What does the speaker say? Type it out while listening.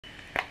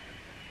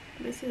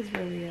This is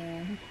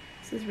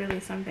really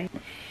something.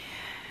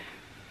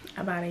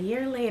 About a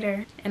year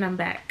later and I'm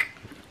back.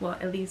 Well,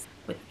 at least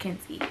with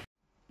Kenzzi.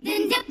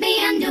 Then dip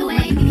me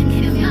underway.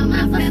 Fill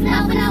my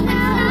flow.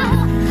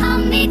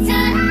 Hold me till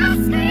I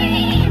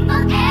scream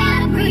for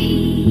air to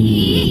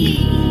breathe.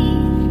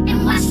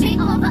 And wash me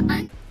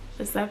over.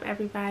 What's up,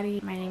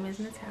 everybody? My name is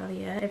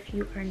Natalia. If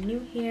you are new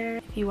here,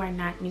 if you are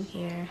not new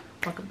here,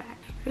 welcome back.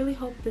 I really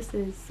hope this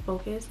is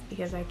focused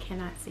because I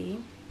cannot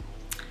see.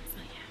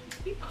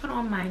 Let me put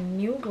on my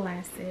new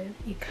glasses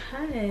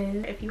because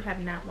if you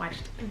have not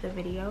watched the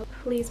video,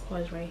 please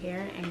pause right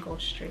here and go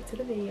straight to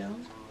the video.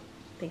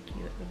 Thank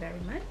you very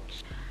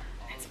much.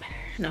 That's better.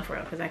 No, for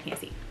real, because I can't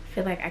see. I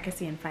feel like I can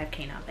see in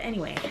 5K now. But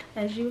anyway,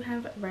 as you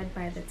have read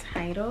by the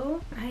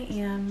title, I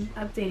am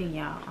updating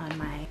y'all on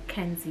my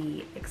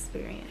Kenzzi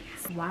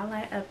experience. While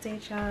I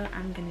update y'all,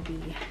 I'm gonna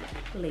be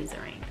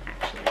lasering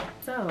actually.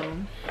 So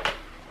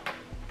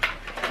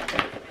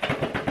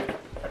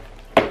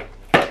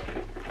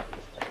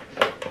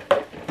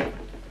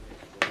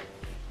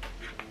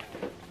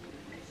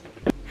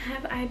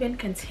have I been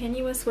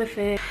continuous with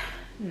it?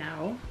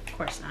 No, of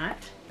course not.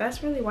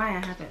 That's really why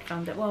I haven't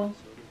filmed it. Well,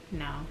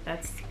 no,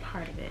 that's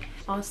part of it.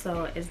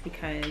 Also is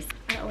because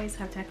I always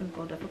have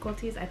technical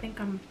difficulties. I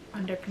think I'm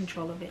under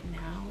control of it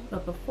now.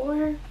 But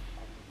before,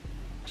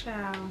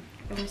 child,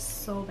 it was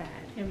so bad.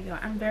 Here we go.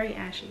 I'm very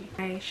ashy.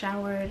 I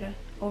showered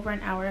over an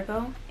hour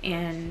ago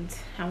and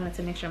I wanted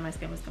to make sure my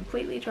skin was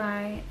completely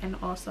dry, and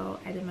also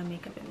I did my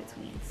makeup in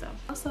between. So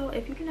also,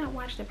 if you did not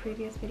watch the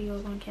previous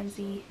videos on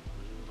Kenzzi,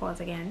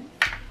 pause again,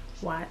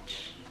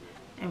 watch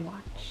and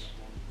watch,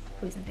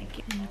 please and thank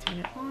you. I'm gonna turn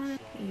it on.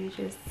 You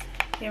just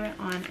hear it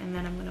on, and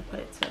then I'm gonna put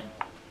it to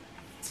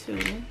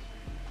 2.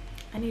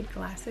 I need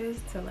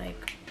glasses to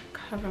like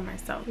cover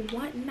myself.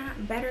 What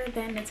not better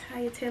than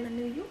Natalia Taylor,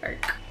 New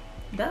York?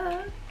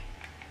 Duh.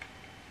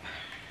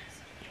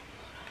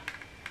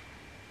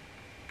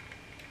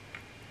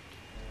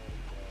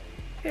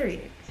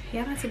 Period.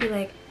 Y'all about to be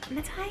like,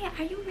 Natalia,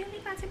 are you really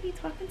about to be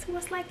talking to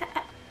us like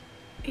that?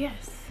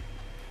 Yes.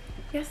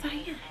 Yes, I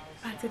am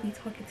about to be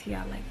talking to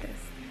y'all like this.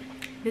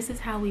 This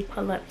is how we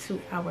pull up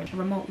to our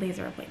remote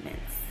laser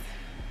appointments.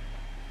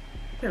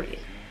 Period.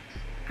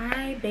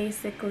 I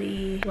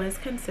basically was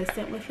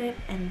consistent with it,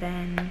 and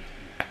then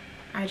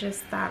I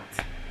just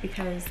stopped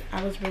because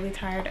I was really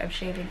tired of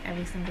shaving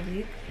every single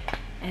week,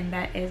 and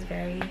that is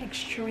very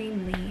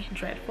extremely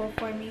dreadful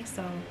for me.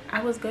 So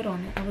I was good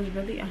on it. I was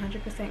really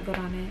 100% good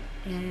on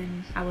it,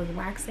 and I was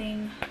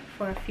waxing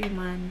for a few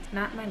months.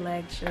 Not my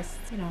legs, just,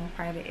 you know,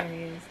 private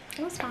areas.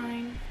 It was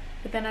fine.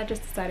 But then I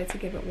just decided to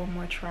give it one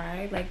more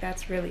try. Like,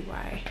 that's really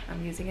why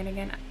I'm using it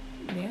again.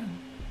 Yeah,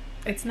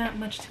 it's not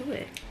much to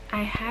it.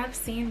 I have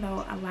seen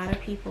though a lot of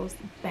people's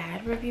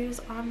bad reviews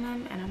on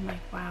them, and I'm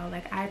like, wow,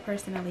 like I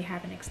personally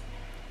haven't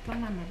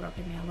don't mind my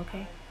broken nail,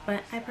 okay?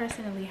 But I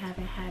personally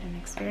haven't had an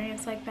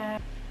experience like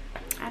that.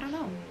 I don't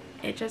know.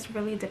 It just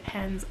really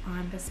depends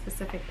on the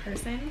specific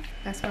person.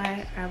 That's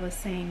why I was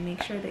saying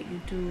make sure that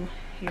you do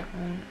your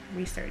own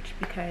research,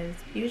 because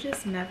you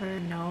just never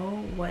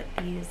know what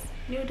these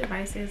new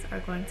devices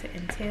are going to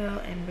entail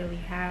and really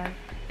have.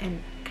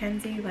 And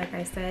Kenzzi, like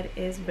I said,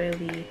 is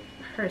really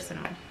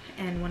personal.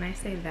 And when I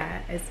say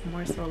that, it's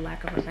more so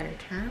lack of a better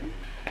term,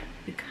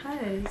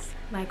 because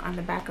like on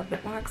the back of the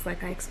box,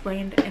 like I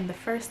explained in the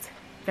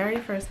very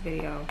first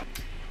video,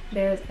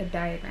 there's a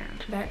diagram.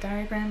 That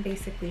diagram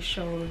basically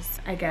shows,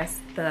 I guess,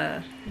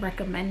 the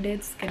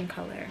recommended skin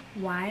color.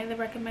 Why the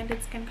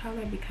recommended skin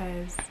color?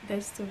 Because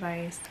this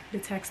device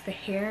detects the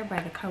hair by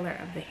the color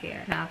of the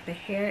hair. Now, if the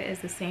hair is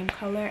the same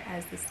color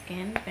as the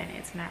skin, then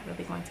it's not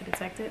really going to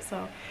detect it.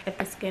 So if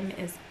the skin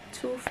is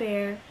too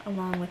fair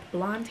along with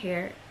blonde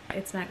hair,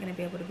 it's not going to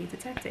be able to be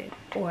detected.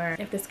 Or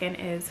if the skin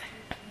is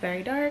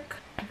very dark,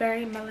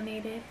 very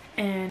melanated,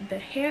 and the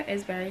hair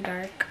is very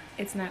dark,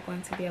 it's not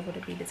going to be able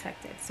to be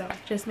detected. So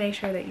just make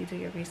sure that you do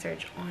your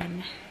research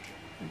on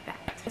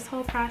that. This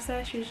whole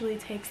process usually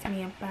takes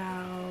me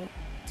about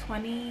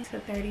 20 to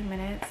 30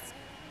 minutes,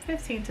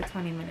 15 to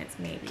 20 minutes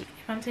maybe.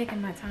 If I'm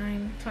taking my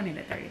time, 20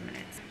 to 30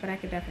 minutes, but I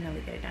could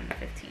definitely get it done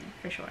in 15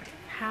 for sure.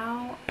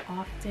 How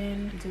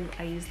often do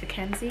I use the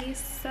Kenzzi?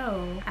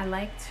 So I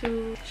like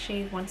to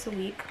shave once a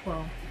week.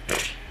 Well,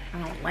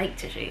 I don't like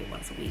to shave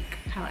once a week.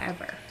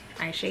 However,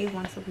 I shave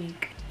once a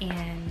week,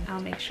 and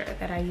I'll make sure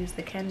that I use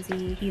the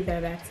Kenzzi either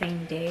that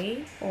same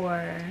day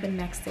or the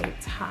next day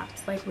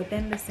tops, like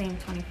within the same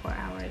 24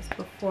 hours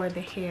before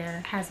the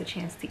hair has a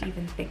chance to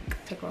even think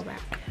to go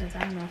back. Because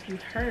I don't know if you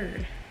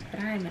heard, but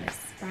I am an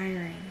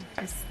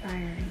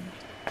aspiring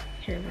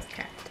hairless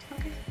cat.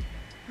 Okay,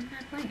 I'm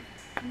not playing.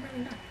 I'm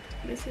really not.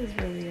 This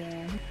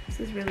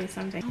is really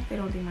something. I hope they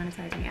don't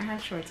demonetize me. I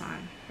have shorts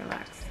on.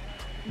 Relax.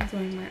 I'm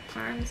doing my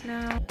arms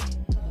now.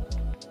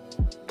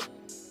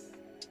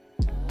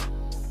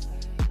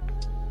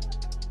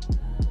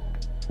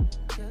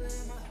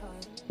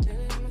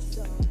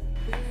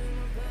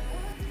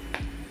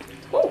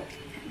 Woo!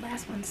 That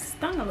last one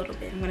stung a little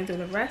bit. I'm gonna do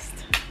the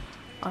rest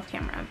off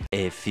camera.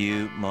 A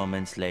few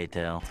moments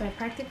later. So I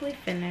practically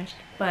finished,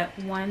 but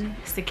one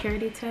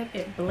security tip,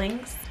 it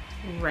blinks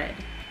red.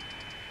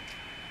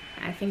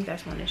 I think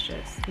that's when it's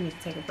just, you need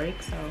to take a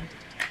break, so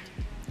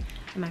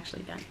I'm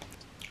actually done.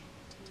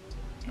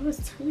 It was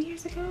 2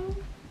 years ago?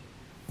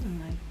 Oh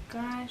my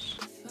gosh.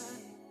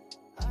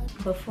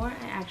 Before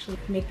I actually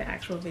make the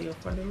actual video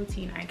for the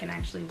routine, I can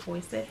actually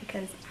voice it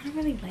because I don't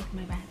really like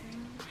my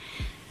bathroom.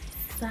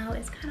 So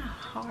it's kind of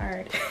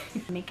hard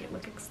to make it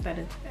look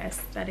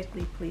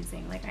aesthetically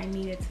pleasing. Like, I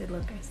need it to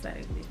look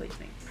aesthetically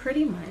pleasing.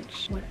 Pretty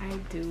much what I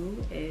do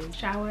is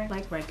shower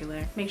like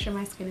regular, make sure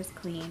my skin is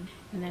clean,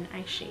 and then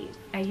I shave.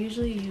 I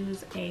usually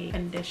use a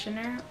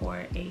conditioner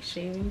or a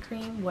shaving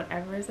cream,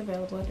 whatever is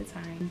available at the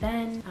time.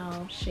 Then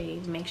I'll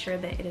shave, make sure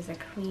that it is a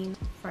clean,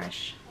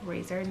 fresh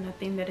razor,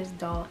 nothing that is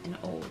dull and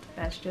old.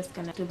 That's just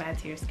gonna do bad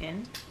to your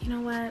skin. You know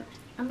what?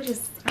 I'm gonna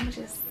just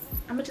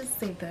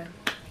save the,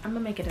 I'm gonna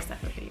make it a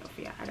separate video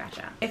for y'all. I got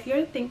y'all. If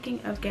you're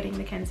thinking of getting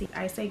the Kenzzi,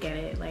 I say get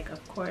it. Like,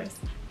 of course,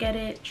 get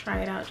it,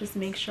 try it out. Just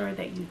make sure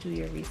that you do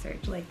your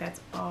research. Like,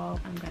 that's all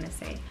I'm gonna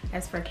say.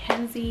 As for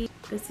Kenzzi,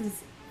 this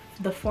is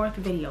the 4th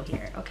video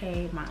here,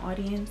 okay? My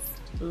audience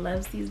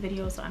loves these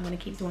videos, so I'm gonna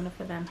keep doing it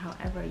for them.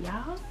 However,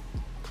 y'all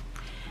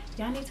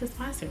need to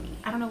sponsor me.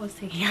 I don't know what's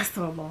taking y'all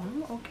so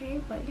long, okay?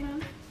 But, you know,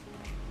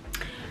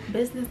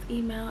 business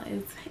email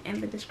is in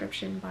the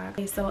description box.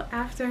 Okay, so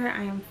after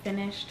I am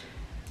finished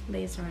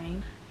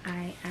lasering,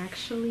 I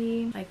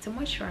actually like to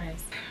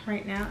moisturize.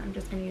 Right now, I'm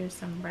just gonna use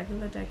some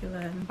regular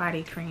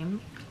body cream.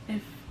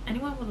 If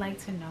anyone would like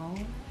to know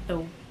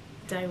the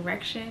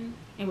direction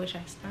in which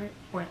I start,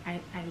 or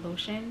I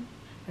lotion,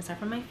 I start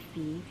from my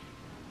feet,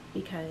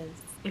 because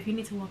if you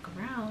need to walk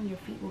around, your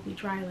feet will be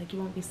dry, like you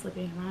won't be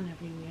slipping around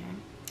everywhere.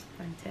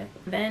 Fun tip.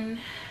 Then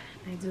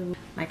I do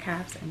my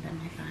calves and then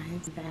my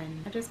thighs.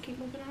 Then I just keep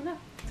moving on up.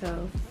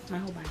 So my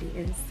whole body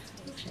is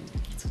lotion.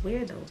 It's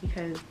weird though,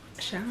 because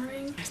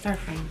showering, I start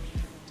from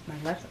my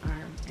left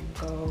arm and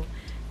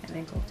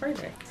then go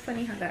further.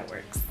 Funny how that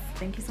works.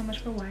 Thank you so much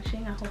for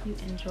watching. I hope you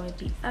enjoyed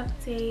the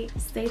update.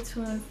 Stay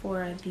tuned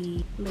for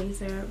the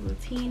laser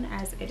routine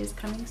as it is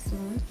coming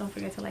soon. Don't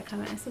forget to like,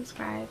 comment, and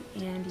subscribe,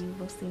 and you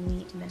will see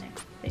me in the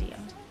next video.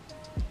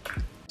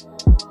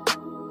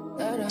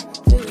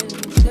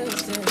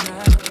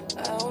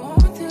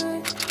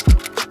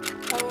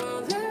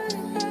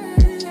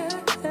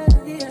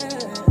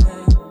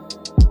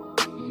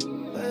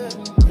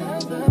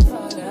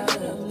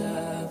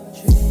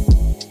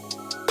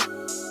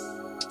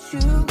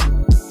 True.